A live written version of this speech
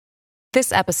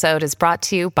This episode is brought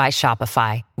to you by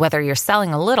Shopify. Whether you're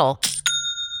selling a little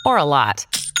or a lot,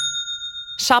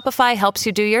 Shopify helps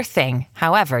you do your thing,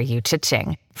 however you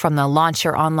cha-ching. From the launch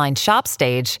your online shop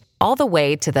stage, all the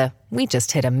way to the we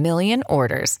just hit 1 million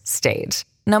orders stage.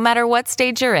 No matter what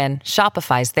stage you're in,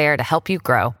 Shopify's there to help you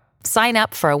grow. Sign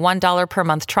up for a $1 per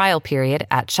month trial period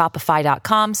at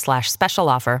shopify.com/special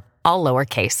offer, all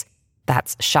lowercase.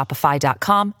 That's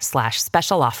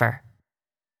shopify.com/special offer.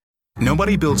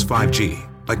 Nobody builds 5G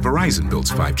like Verizon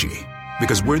builds 5G,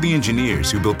 because we're the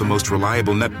engineers who built the most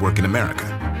reliable network in America.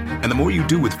 And the more you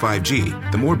do with 5G,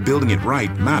 the more building it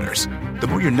right matters. The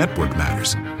more your network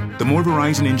matters. The more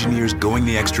Verizon engineers going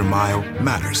the extra mile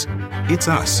matters. It's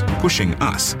us pushing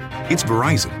us. It's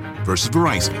Verizon versus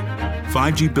Verizon.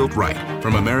 5G built right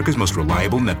from America's most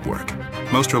reliable network.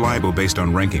 Most reliable based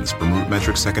on rankings from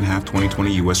RootMetrics second half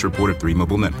 2020 U.S. report of 3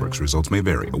 mobile networks. Results may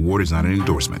vary. Award is not an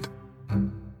endorsement.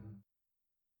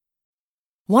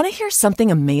 Want to hear something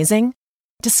amazing?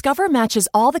 Discover matches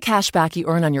all the cash back you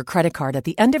earn on your credit card at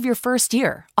the end of your first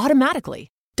year, automatically,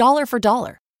 dollar for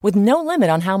dollar, with no limit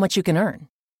on how much you can earn.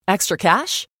 Extra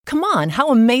cash? Come on,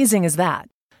 how amazing is that?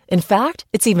 In fact,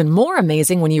 it's even more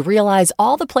amazing when you realize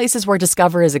all the places where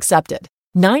Discover is accepted.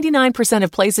 99%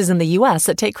 of places in the U.S.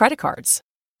 that take credit cards.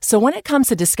 So when it comes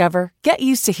to Discover, get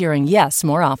used to hearing yes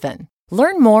more often.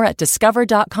 Learn more at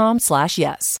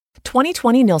discover.com/yes.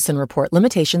 2020 Nielsen Report.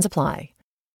 Limitations apply.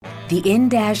 The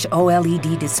in-dash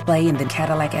OLED display in the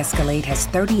Cadillac Escalade has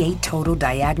 38 total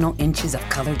diagonal inches of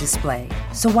color display.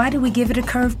 So why do we give it a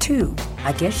curve too?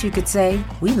 I guess you could say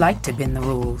we like to bend the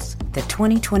rules. The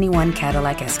 2021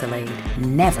 Cadillac Escalade.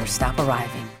 Never stop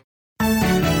arriving.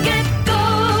 Get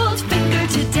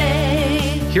Goldfinger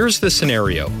today. Here's the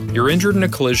scenario. You're injured in a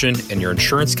collision and your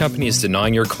insurance company is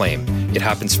denying your claim. It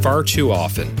happens far too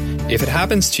often. If it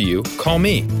happens to you, call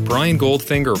me, Brian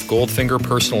Goldfinger of Goldfinger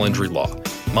Personal Injury Law.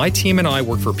 My team and I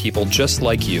work for people just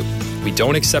like you. We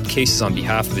don't accept cases on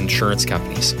behalf of insurance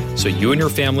companies, so you and your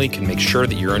family can make sure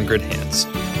that you're in good hands.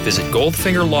 Visit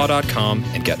goldfingerlaw.com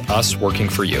and get us working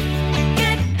for you.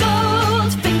 Get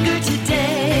Goldfinger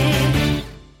today.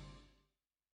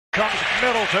 Comes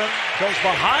Middleton, goes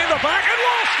behind the back and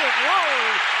lost it.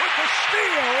 Lowry with the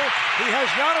steal. He has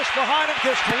Giannis behind him,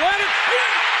 gets to Leonard. He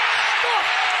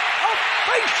stuffed a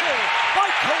facial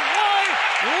by Kawhi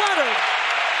Leonard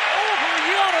over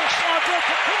Giannis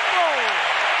Antetokounmpo.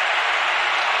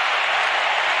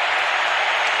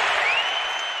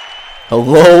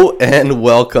 Hello and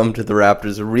welcome to the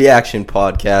Raptors Reaction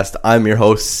Podcast. I'm your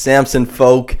host, Samson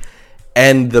Folk,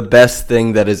 and the best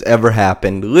thing that has ever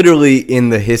happened, literally in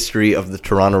the history of the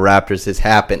Toronto Raptors, has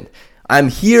happened. I'm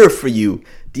here for you,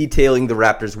 detailing the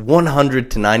Raptors'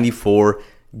 100-94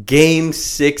 Game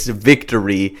 6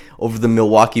 victory over the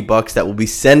Milwaukee Bucks that will be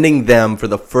sending them for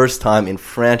the first time in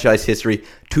franchise history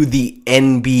to the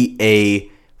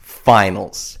NBA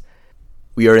Finals.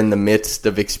 We are in the midst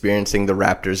of experiencing the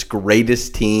Raptors'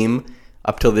 greatest team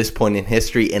up till this point in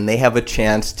history, and they have a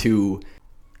chance to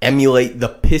emulate the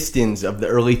Pistons of the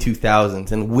early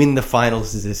 2000s and win the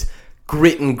finals as this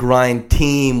grit and grind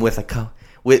team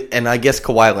and I guess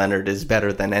Kawhi Leonard is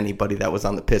better than anybody that was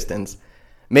on the Pistons.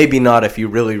 Maybe not if you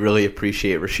really, really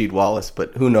appreciate Rasheed Wallace,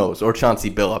 but who knows, or Chauncey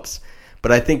Billups.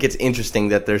 But I think it's interesting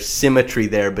that there's symmetry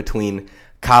there between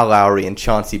Kyle Lowry and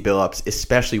Chauncey Billups,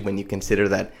 especially when you consider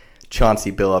that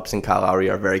Chauncey Billups and Kyle Lowry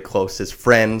are very close as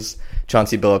friends.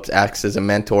 Chauncey Billups acts as a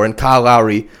mentor, and Kyle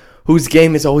Lowry, whose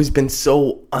game has always been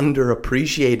so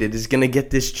underappreciated, is going to get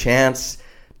this chance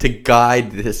to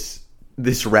guide this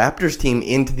Raptors team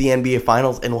into the NBA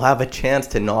Finals and will have a chance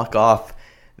to knock off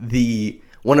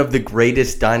one of the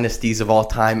greatest dynasties of all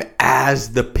time,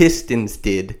 as the Pistons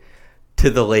did to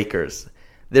the Lakers.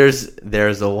 There's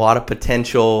a lot of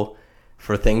potential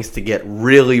for things to get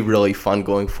really, really fun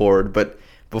going forward. But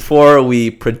before we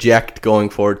project going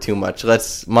forward too much,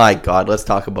 let's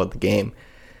talk about the game.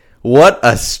 What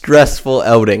a stressful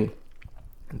outing.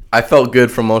 I felt good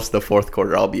for most of the fourth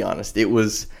quarter, I'll be honest. It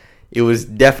was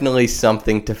definitely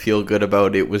something to feel good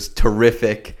about. It was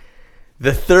terrific.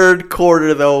 The third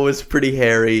quarter, though, was pretty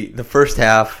hairy. The first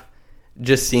half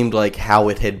just seemed like how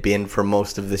it had been for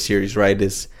most of the series, right?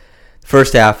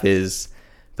 First half is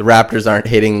the Raptors aren't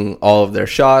hitting all of their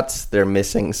shots. They're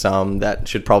missing some that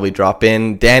should probably drop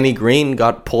in. Danny Green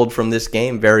got pulled from this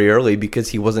game very early because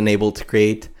he wasn't able to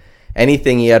create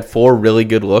anything. He had 4 really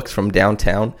good looks from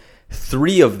downtown.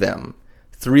 3 of them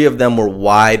were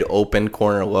wide open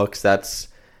corner looks. That's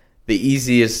the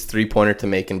easiest three-pointer to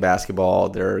make in basketball.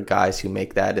 There are guys who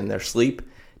make that in their sleep.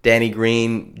 Danny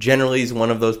Green generally is one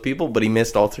of those people, but he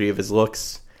missed all 3 of his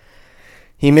looks.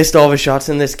 he missed all of his shots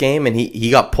in this game, and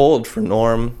he got pulled for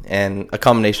Norm, and a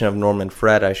combination of Norm and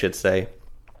Fred, I should say.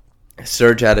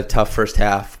 Serge had a tough first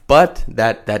half, but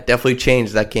that definitely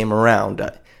changed that game around.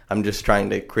 I'm just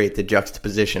trying to create the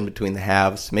juxtaposition between the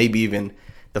halves, maybe even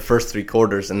the first 3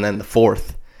 quarters and then the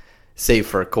fourth, save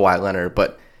for Kawhi Leonard.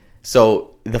 But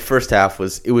so the first half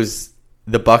was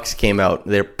the Bucks came out,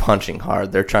 they're punching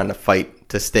hard, they're trying to fight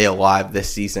to stay alive this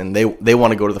season. They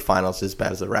want to go to the finals as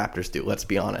bad as the Raptors do, let's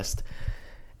be honest.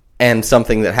 And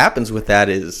something that happens with that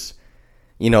is,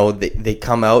 they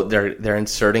come out, they're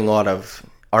inserting a lot of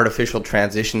artificial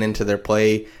transition into their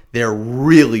play. They're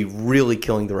really, really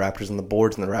killing the Raptors on the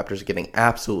boards, and the Raptors are getting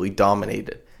absolutely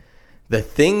dominated. The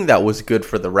thing that was good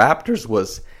for the Raptors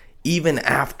was even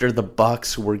after the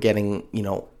Bucks were getting,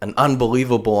 an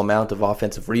unbelievable amount of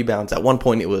offensive rebounds. At one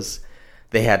point,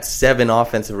 they had 7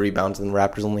 offensive rebounds, and the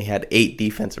Raptors only had 8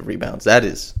 defensive rebounds.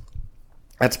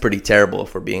 That's pretty terrible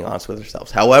if we're being honest with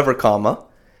ourselves. However,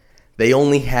 they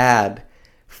only had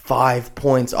 5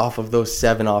 points off of those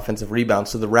 7 offensive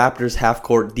rebounds. So the Raptors'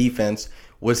 half-court defense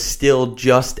was still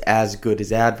just as good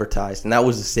as advertised. And that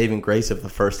was the saving grace of the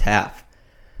first half.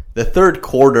 The third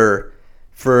quarter,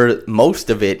 for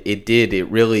most of it, it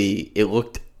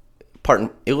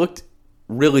looked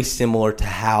really similar to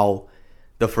how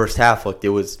the first half looked. It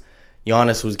was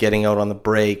Giannis was getting out on the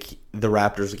break. The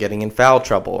Raptors were getting in foul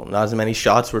trouble. Not as many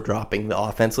shots were dropping. The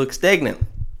offense looked stagnant.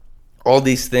 All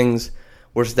these things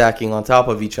were stacking on top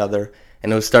of each other,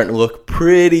 and it was starting to look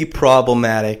pretty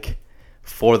problematic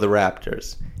for the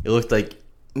Raptors. It looked like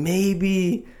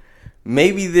maybe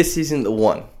this isn't the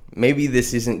one. Maybe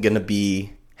this isn't going to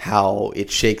be how it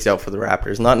shakes out for the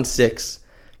Raptors. Not in 6.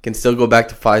 Can still go back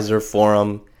to Pfizer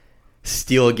Forum,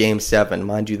 steal a Game 7.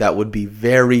 Mind you, that would be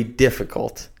very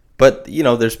difficult. But,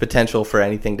 there's potential for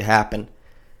anything to happen.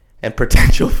 And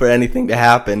potential for anything to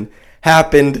happen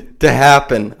happened to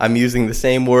happen. I'm using the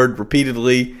same word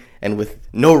repeatedly and with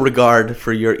no regard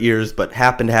for your ears, but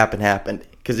happened.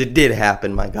 Because it did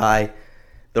happen, my guy.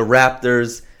 The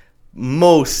Raptors,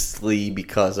 mostly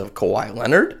because of Kawhi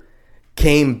Leonard,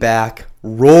 came back,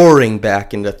 roaring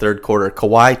back in the third quarter.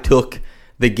 Kawhi took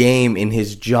the game in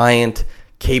his giant,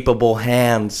 capable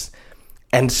hands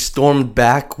and stormed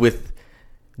back with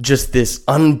just this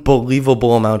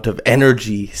unbelievable amount of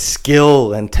energy,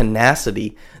 skill, and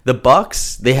tenacity. The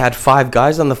Bucks, they had 5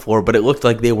 guys on the floor, but it looked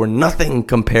like they were nothing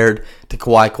compared to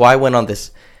Kawhi. Kawhi went on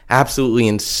this absolutely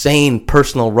insane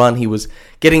personal run. He was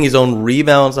getting his own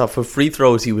rebounds off of free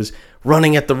throws. He was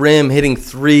running at the rim, hitting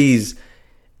threes,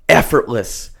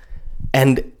 effortless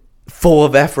and full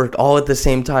of effort all at the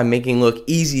same time, making it look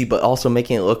easy, but also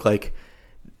making it look like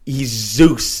he's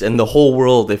Zeus and the whole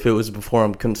world, if it was before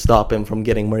him, couldn't stop him from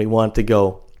getting where he wanted to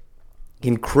go.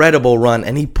 Incredible run,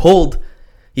 and he pulled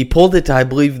it to, I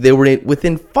believe they were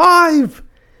within 5,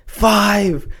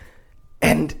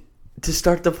 and to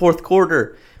start the fourth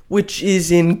quarter, which is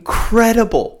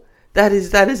incredible. That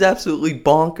is absolutely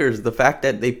bonkers. The fact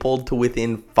that they pulled to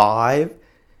within 5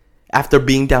 after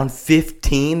being down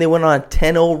 15, they went on a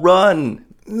 10-0 run.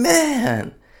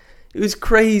 Man, it was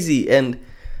crazy. And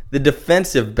the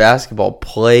defensive basketball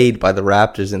played by the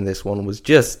Raptors in this one was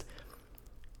just,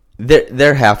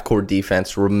 their half-court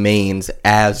defense remains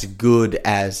as good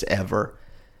as ever.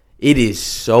 It is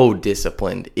so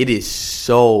disciplined. It is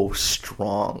so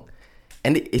strong.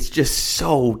 And it's just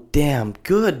so damn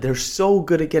good. They're so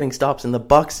good at getting stops. And the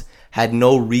Bucks had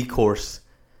no recourse,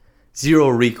 zero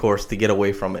recourse to get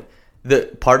away from it.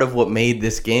 The part of what made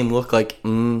this game look like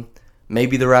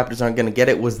maybe the Raptors aren't going to get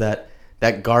it was that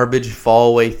garbage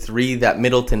fall-away 3 that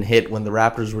Middleton hit when the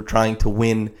Raptors were trying to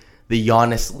win the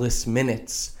Giannis-less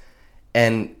minutes.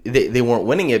 And they weren't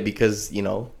winning it because,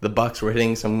 the Bucks were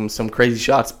hitting some crazy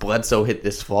shots. Bledsoe hit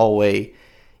this fall-away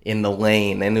in the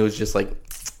lane, and it was just like,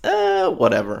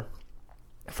 whatever.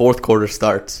 Fourth quarter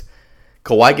starts.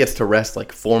 Kawhi gets to rest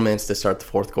like 4 minutes to start the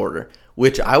fourth quarter,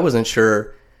 which I wasn't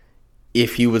sure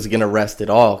if he was going to rest at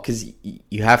all, because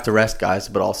you have to rest guys,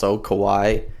 but also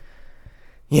Kawhi,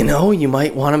 you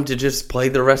might want him to just play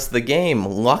the rest of the game.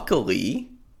 Luckily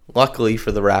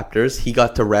for the Raptors, he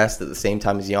got to rest at the same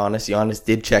time as Giannis. Giannis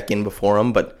did check in before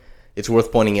him, but it's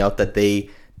worth pointing out that they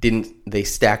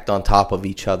stacked on top of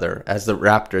each other. As the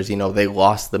Raptors, they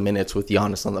lost the minutes with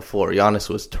Giannis on the floor. Giannis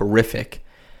was terrific,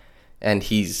 and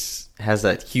has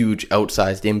that huge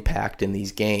outsized impact in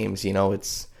these games.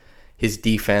 It's his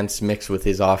defense mixed with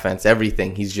his offense,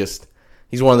 everything. He's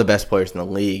one of the best players in the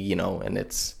league, and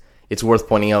it's worth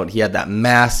pointing out he had that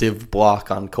massive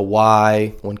block on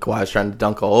Kawhi when Kawhi was trying to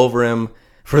dunk all over him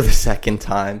for the second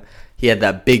time. He had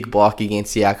that big block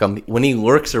against Siakam. When he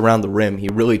lurks around the rim, he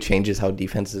really changes how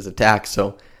defenses attack.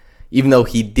 So, even though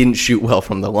he didn't shoot well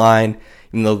from the line,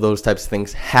 even though those types of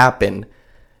things happen,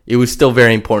 it was still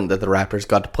very important that the Raptors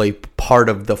got to play part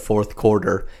of the fourth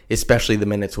quarter, especially the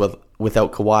minutes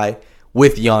without Kawhi,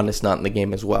 with Giannis not in the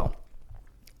game as well.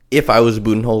 If I was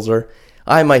Budenholzer,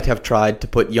 I might have tried to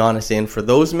put Giannis in for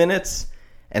those minutes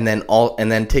and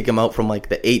then take him out from like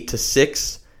the 8 to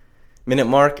 6 minute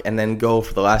mark and then go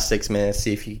for the last 6 minutes,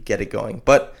 see if you could get it going.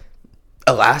 But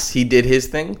alas, he did his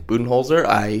thing, Budenholzer.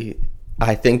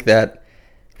 I think that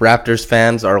Raptors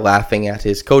fans are laughing at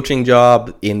his coaching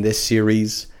job in this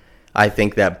series. I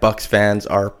think that Bucks fans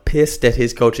are pissed at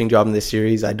his coaching job in this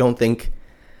series.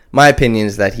 My opinion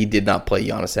is that he did not play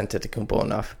Giannis Antetokounmpo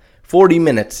enough. 40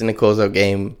 minutes in a closeout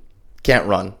game, can't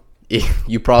run.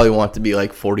 You probably want to be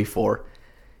like 44,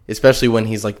 especially when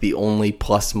he's like the only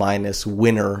plus-minus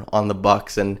winner on the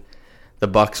Bucks, and the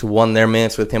Bucks won their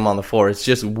minutes with him on the floor. It's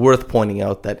just worth pointing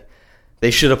out that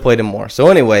they should have played him more. So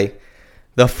anyway,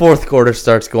 the fourth quarter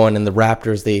starts going, and the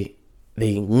Raptors, they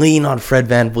lean on Fred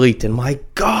VanVleet, and my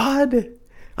God,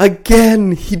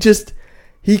 again, he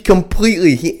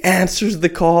answers the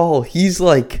call. He's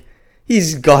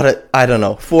got it,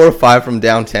 4 or 5 from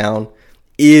downtown,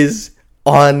 is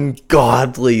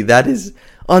ungodly. That is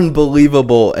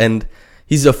unbelievable, and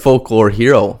he's a folklore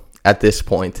hero at this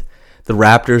point. The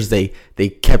Raptors, they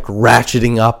kept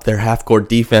ratcheting up their half-court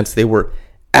defense. They were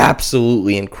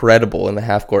absolutely incredible in the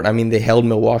half-court. I mean, they held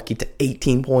Milwaukee to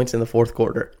 18 points in the fourth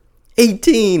quarter.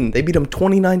 18! They beat them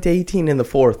 29-18 in the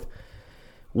fourth.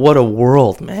 What a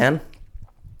world, man.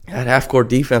 That half-court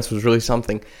defense was really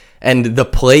something. And the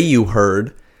play you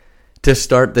heard to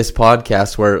start this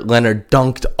podcast where Leonard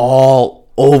dunked all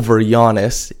over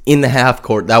Giannis in the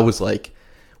half-court, that was like,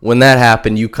 when that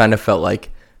happened, you kind of felt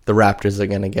like the Raptors are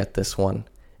going to get this one.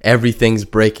 Everything's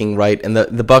breaking right. And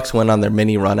the Bucks went on their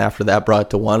mini run after that, brought it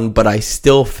to 1. But I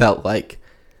still felt like,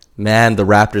 man, the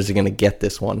Raptors are going to get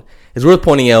this one. It's worth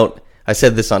pointing out, I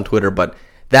said this on Twitter, but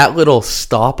that little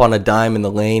stop on a dime in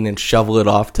the lane and shovel it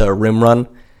off to a rim run,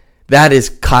 that is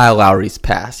Kyle Lowry's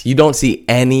pass. You don't see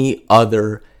any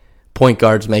other point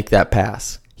guards make that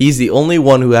pass. He's the only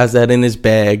one who has that in his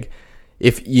bag.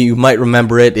 If you might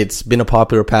remember it, it's been a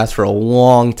popular pass for a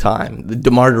long time.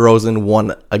 DeMar DeRozan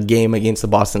won a game against the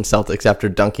Boston Celtics after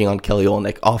dunking on Kelly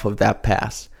Olynyk off of that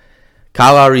pass.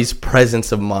 Kyle Lowry's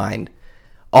presence of mind,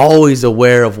 always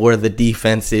aware of where the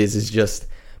defense is just,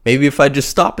 maybe if I just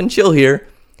stop and chill here,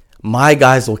 my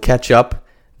guys will catch up.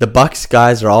 The Bucks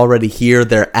guys are already here.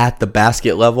 They're at the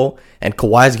basket level, and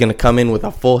Kawhi's going to come in with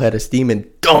a full head of steam and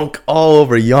dunk all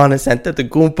over Giannis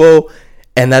Antetokounmpo,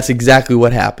 and that's exactly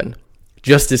what happened.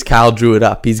 Just as Kyle drew it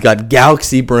up. He's got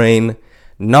galaxy brain,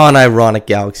 non-ironic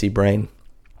galaxy brain.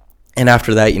 And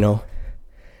after that,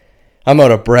 I'm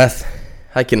out of breath.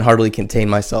 I can hardly contain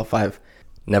myself. I've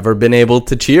never been able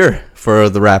to cheer for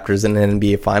the Raptors in the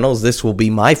NBA Finals. This will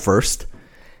be my first,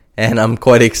 and I'm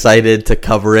quite excited to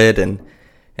cover it and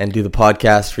do the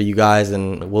podcast for you guys.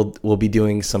 And we'll be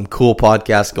doing some cool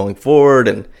podcasts going forward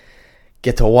and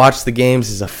get to watch the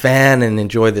games as a fan and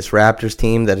enjoy this Raptors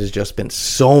team that has just been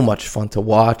so much fun to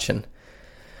watch. And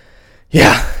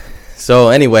yeah, so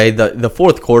anyway, the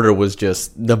fourth quarter was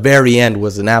just, the very end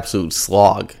was an absolute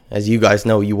slog. As you guys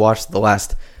know, you watched the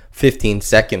last 15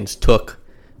 seconds, took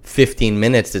 15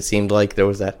 minutes. It seemed like there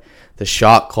was the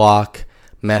shot clock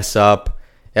mess up,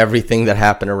 everything that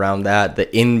happened around that, the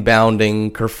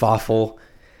inbounding kerfuffle,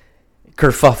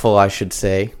 I should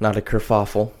say, not a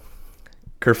kerfuffle,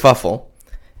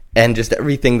 and just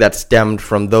everything that stemmed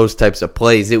from those types of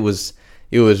plays. It was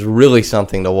really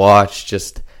something to watch,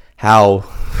 just how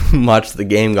much the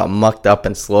game got mucked up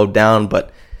and slowed down.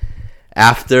 But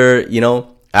after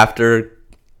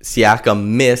Siakam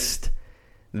missed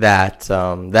that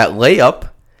layup,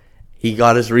 he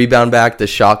got his rebound back. The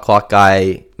shot clock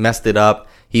guy messed it up.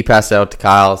 He passed it out to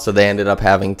Kyle, so they ended up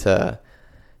having to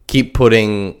keep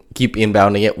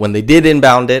inbounding it. When they did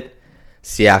inbound it,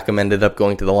 Siakam ended up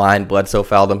going to the line. Bledsoe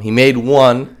fouled him. He made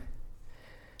one,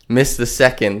 missed the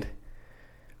second.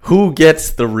 Who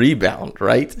gets the rebound,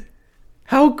 right?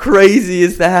 How crazy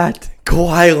is that?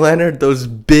 Kawhi Leonard, those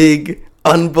big,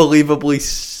 unbelievably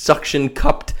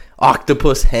suction-cupped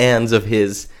octopus hands of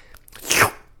his,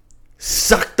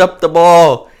 sucked up the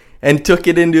ball and took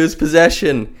it into his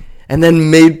possession and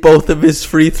then made both of his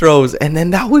free throws. And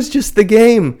then that was just the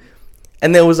game.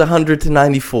 And then it was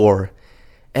 100-94.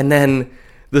 And then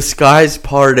the skies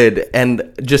parted,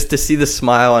 and just to see the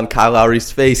smile on Kyle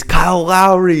Lowry's face. Kyle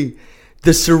Lowry,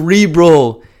 the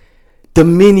cerebral,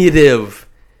 diminutive,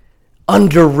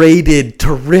 underrated,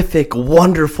 terrific,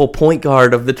 wonderful point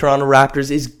guard of the Toronto Raptors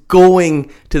is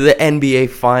going to the NBA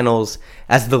Finals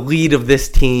as the lead of this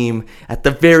team at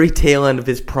the very tail end of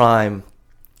his prime.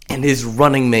 And his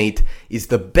running mate is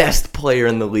the best player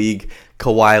in the league,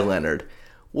 Kawhi Leonard.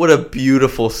 What a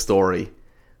beautiful story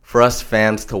for us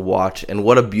fans to watch, and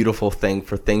what a beautiful thing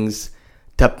for things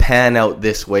to pan out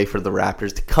this way for the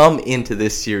Raptors, to come into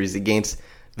this series against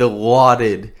the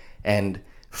lauded and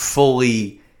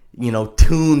fully,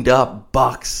 tuned up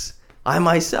Bucks. I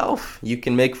myself, you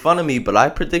can make fun of me, but I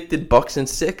predicted Bucks in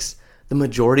 6. The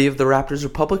majority of the Raptors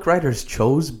Republic writers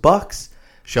chose Bucks.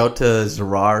 Shout to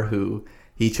Zarar, who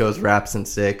he chose Raps in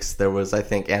 6. There was, I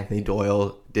think, Anthony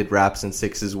Doyle did Raps in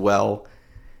 6 as well.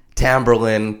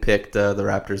 Tamberlin picked the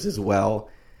Raptors as well.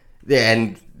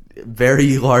 And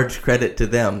very large credit to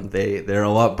them. They're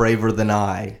a lot braver than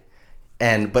I.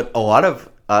 But a lot of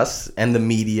us and the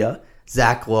media,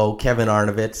 Zach Lowe, Kevin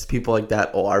Arnovitz, people like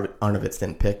that. Oh, Arnovitz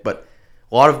didn't pick, but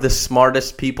a lot of the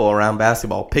smartest people around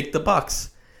basketball picked the Bucks.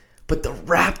 But the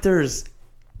Raptors,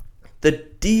 the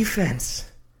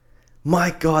defense,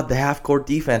 my God, the half-court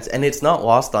defense. And it's not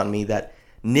lost on me that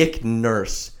Nick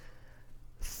Nurse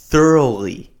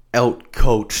thoroughly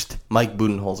outcoached Mike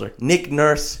Budenholzer. Nick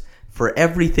Nurse, for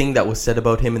everything that was said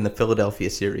about him in the Philadelphia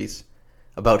series,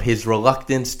 about his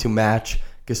reluctance to match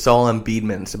Gasol and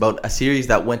Embiid, about a series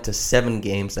that went to 7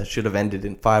 games that should have ended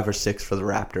in 5 or 6 for the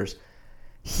Raptors,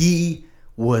 he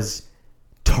was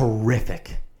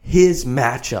terrific. His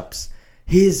matchups,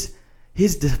 his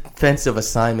defensive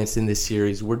assignments in this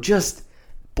series were just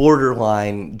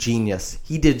borderline genius.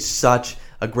 He did such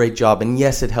a great job. And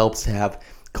yes, it helps to have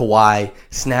Kawhi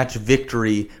snatch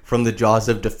victory from the jaws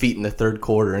of defeat in the third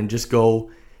quarter and just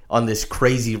go on this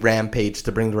crazy rampage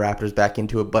to bring the Raptors back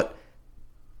into it. But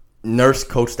Nurse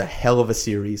coached a hell of a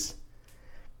series.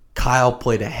 Kyle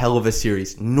played a hell of a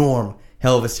series. Norm,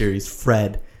 hell of a series.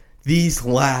 Fred. These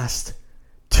last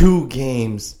 2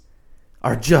 games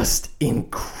are just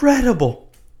incredible.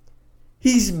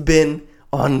 He's been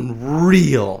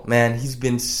unreal, man. He's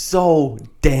been so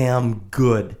damn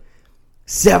good.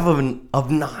 7 of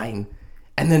 9,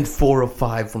 and then 4 of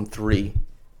 5 from 3.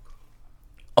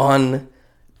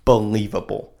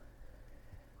 Unbelievable.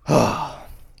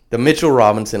 The Mitchell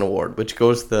Robinson Award, which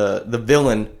goes to the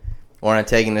villain or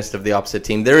antagonist of the opposite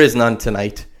team. There is none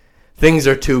tonight. Things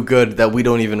are too good that we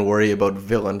don't even worry about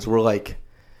villains. We're like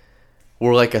a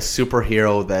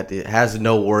superhero that has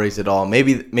no worries at all.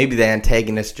 Maybe the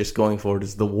antagonist just going forward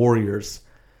is the Warriors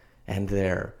and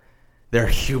their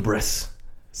hubris.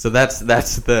 So that's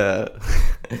the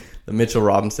the Mitchell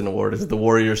Robinson Award, is the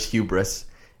Warriors' hubris,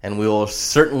 and we will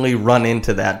certainly run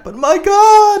into that. But my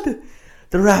God,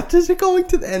 the Raptors are going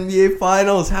to the NBA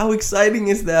Finals. How exciting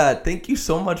is that? Thank you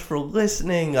so much for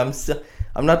listening. I'm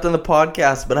not done the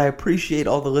podcast, but I appreciate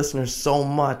all the listeners so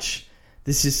much.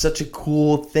 This is such a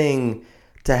cool thing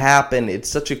to happen. It's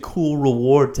such a cool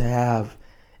reward to have.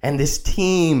 And this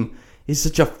team is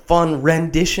such a fun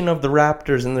rendition of the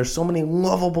Raptors, and there's so many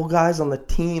lovable guys on the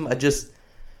team.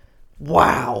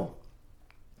 Wow.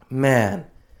 Man.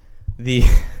 The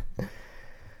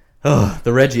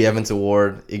Reggie Evans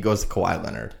Award, it goes to Kawhi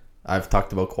Leonard. I've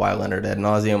talked about Kawhi Leonard ad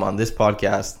nauseum on this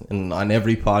podcast and on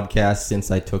every podcast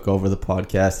since I took over the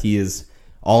podcast. He is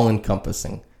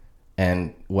all-encompassing.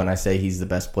 And when I say he's the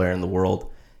best player in the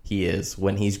world, he is.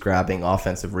 When he's grabbing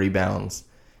offensive rebounds,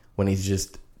 when he's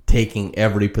just taking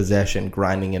every possession,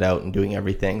 grinding it out, and doing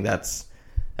everything, that's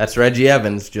Reggie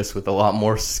Evans, just with a lot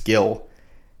more skill.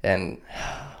 And,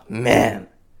 man.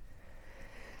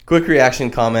 Quick reaction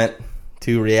comment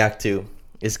to react to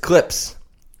is Clips.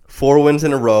 4 wins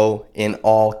in a row in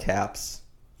all caps.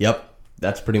 Yep,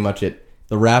 that's pretty much it.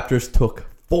 The Raptors took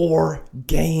 4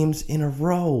 games in a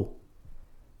row.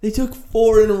 They took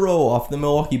 4 in a row off the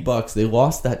Milwaukee Bucks. They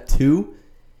lost that 2,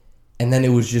 and then it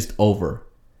was just over.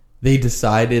 They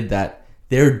decided that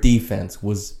their defense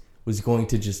was going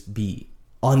to just be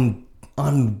on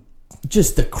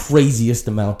just the craziest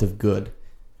amount of good.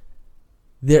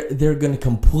 They're going to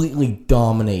completely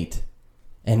dominate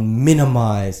and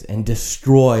minimize and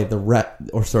destroy the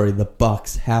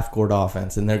Bucks half-court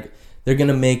offense, and they're going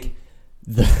to make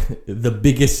the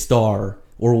biggest star,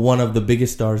 or one of the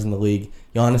biggest stars in the league,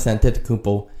 Giannis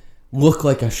Antetokounmpo, look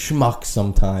like a schmuck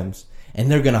sometimes,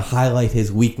 and they're going to highlight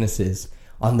his weaknesses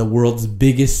on the world's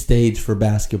biggest stage for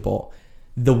basketball.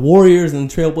 The Warriors and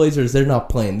the Trailblazers, they're not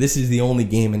playing. This is the only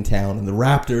game in town, and the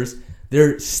Raptors,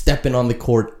 they're stepping on the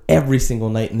court every single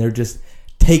night, and they're just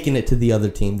taking it to the other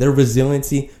team. Their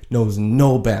resiliency knows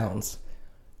no bounds.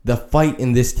 The fight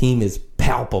in this team is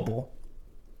palpable.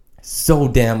 So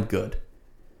damn good.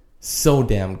 So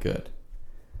damn good.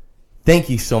 thank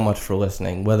you so much for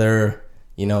listening. Whether,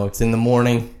 it's in the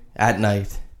morning, at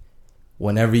night,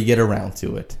 whenever you get around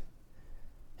to it.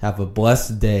 Have a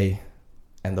blessed day,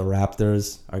 and the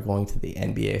Raptors are going to the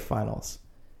NBA Finals.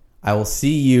 I will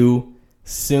see you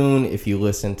soon if you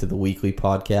listen to the weekly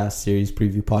podcast, series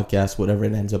preview podcast, whatever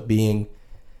it ends up being,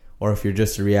 or if you're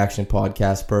just a reaction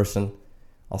podcast person.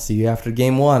 I'll see you after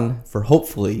game 1 for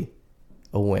hopefully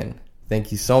a win.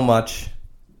 Thank you so much,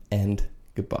 and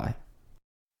goodbye.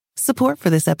 Support for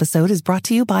this episode is brought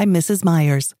to you by Mrs.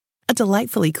 Meyer's. A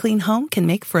delightfully clean home can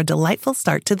make for a delightful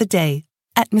start to the day.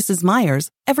 At Mrs. Meyer's,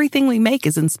 everything we make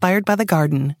is inspired by the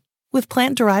garden. With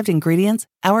plant-derived ingredients,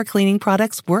 our cleaning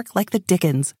products work like the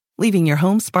dickens, leaving your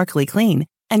home sparkly clean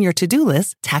and your to-do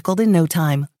list tackled in no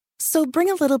time. So bring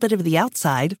a little bit of the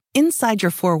outside inside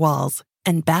your 4 walls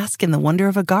and bask in the wonder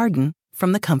of a garden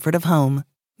from the comfort of home.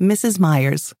 Mrs.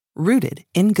 Meyer's, rooted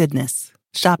in goodness.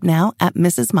 Shop now at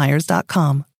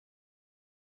mrsmeyers.com.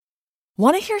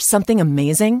 Want to hear something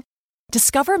amazing?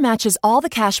 Discover matches all the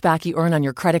cash back you earn on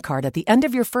your credit card at the end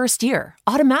of your first year,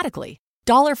 automatically,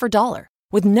 dollar for dollar,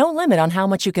 with no limit on how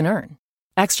much you can earn.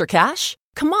 Extra cash?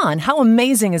 Come on, how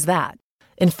amazing is that?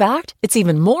 In fact, it's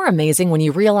even more amazing when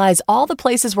you realize all the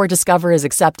places where Discover is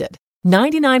accepted.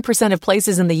 99% of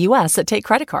places in the U.S. that take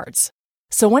credit cards.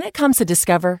 So when it comes to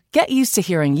Discover, get used to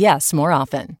hearing yes more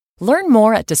often. Learn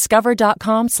more at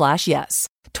discover.com/yes.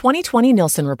 2020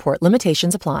 Nielsen Report.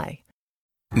 Limitations apply.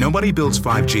 Nobody builds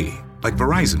 5G like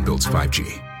Verizon builds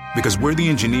 5G, because we're the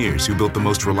engineers who built the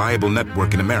most reliable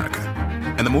network in America.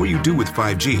 And the more you do with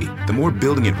 5G, the more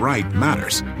building it right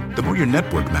matters. The more your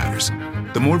network matters.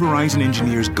 The more Verizon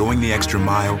engineers going the extra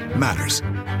mile matters.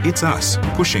 It's us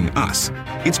pushing us.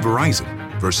 It's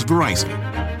Verizon versus Verizon.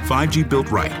 5G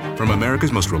built right from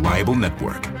America's most reliable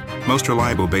network. Most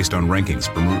reliable based on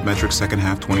rankings from RootMetrics second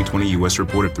half 2020 U.S.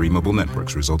 report of 3 mobile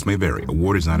networks. Results may vary.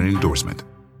 Award is not an endorsement.